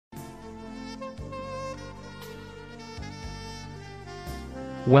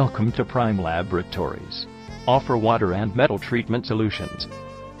Welcome to Prime Laboratories. Offer water and metal treatment solutions.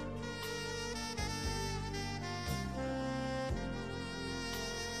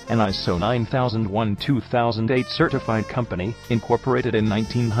 An ISO 9001-2008 certified company, incorporated in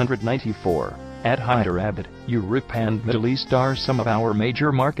 1994. At Hyderabad, Europe and Middle East are some of our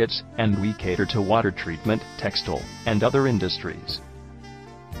major markets, and we cater to water treatment, textile, and other industries.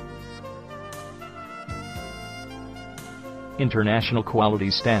 International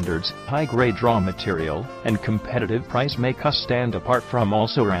quality standards, high-grade raw material, and competitive price make us stand apart from all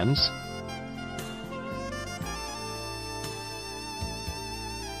brands.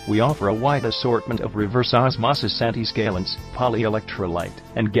 We offer a wide assortment of reverse osmosis antiscalants, polyelectrolyte,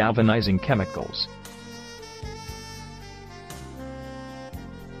 and galvanizing chemicals.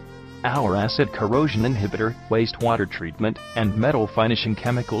 Our acid corrosion inhibitor, wastewater treatment, and metal finishing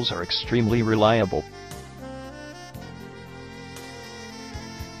chemicals are extremely reliable.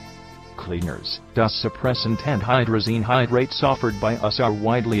 Cleaners, dust suppressant and hydrazine hydrates offered by us are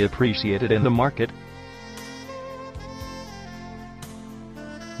widely appreciated in the market.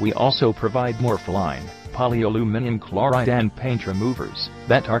 We also provide morpholine, polyaluminum chloride and paint removers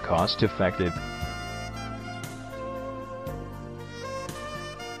that are cost-effective.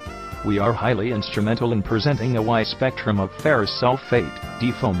 We are highly instrumental in presenting a wide spectrum of ferrous sulfate,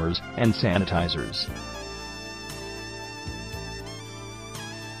 defoamers, and sanitizers.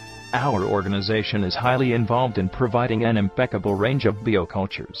 Our organization is highly involved in providing an impeccable range of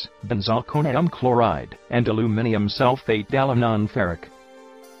biocultures, benzalkonium chloride, and aluminium sulfate non-ferric.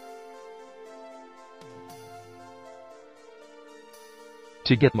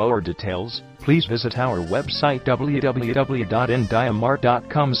 To get more details, please visit our website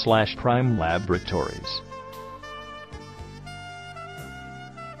www.indiamart.com/Prime Laboratories.